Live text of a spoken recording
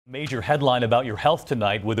Major headline about your health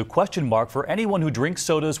tonight with a question mark for anyone who drinks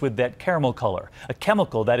sodas with that caramel color, a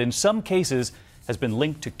chemical that in some cases has been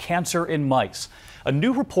linked to cancer in mice. A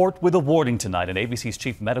new report with a warning tonight, and ABC's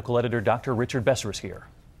chief medical editor, Dr. Richard Besser, is here.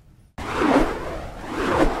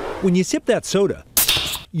 When you sip that soda,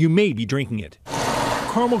 you may be drinking it.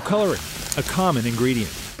 Caramel coloring, a common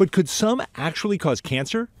ingredient. But could some actually cause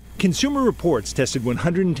cancer? Consumer Reports tested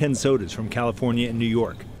 110 sodas from California and New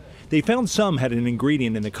York. They found some had an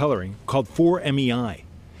ingredient in the coloring called 4-MeI.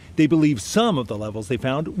 They believe some of the levels they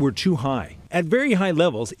found were too high. At very high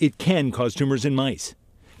levels, it can cause tumors in mice.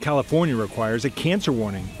 California requires a cancer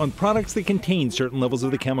warning on products that contain certain levels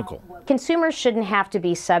of the chemical. Consumers shouldn't have to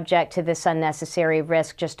be subject to this unnecessary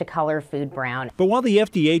risk just to color food brown. But while the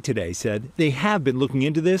FDA today said they have been looking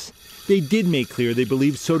into this, they did make clear they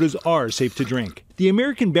believe sodas are safe to drink. The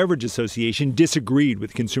American Beverage Association disagreed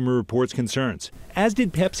with Consumer Reports' concerns, as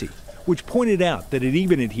did Pepsi, which pointed out that it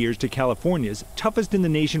even adheres to California's toughest in the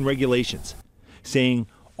nation regulations, saying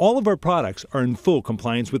all of our products are in full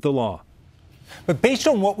compliance with the law. But based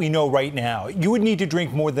on what we know right now, you would need to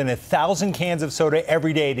drink more than 1,000 cans of soda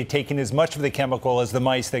every day to take in as much of the chemical as the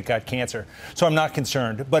mice that got cancer. So I'm not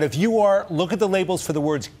concerned. But if you are, look at the labels for the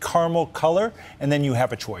words caramel color, and then you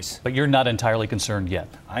have a choice. But you're not entirely concerned yet.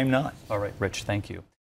 I'm not. All right, Rich, thank you.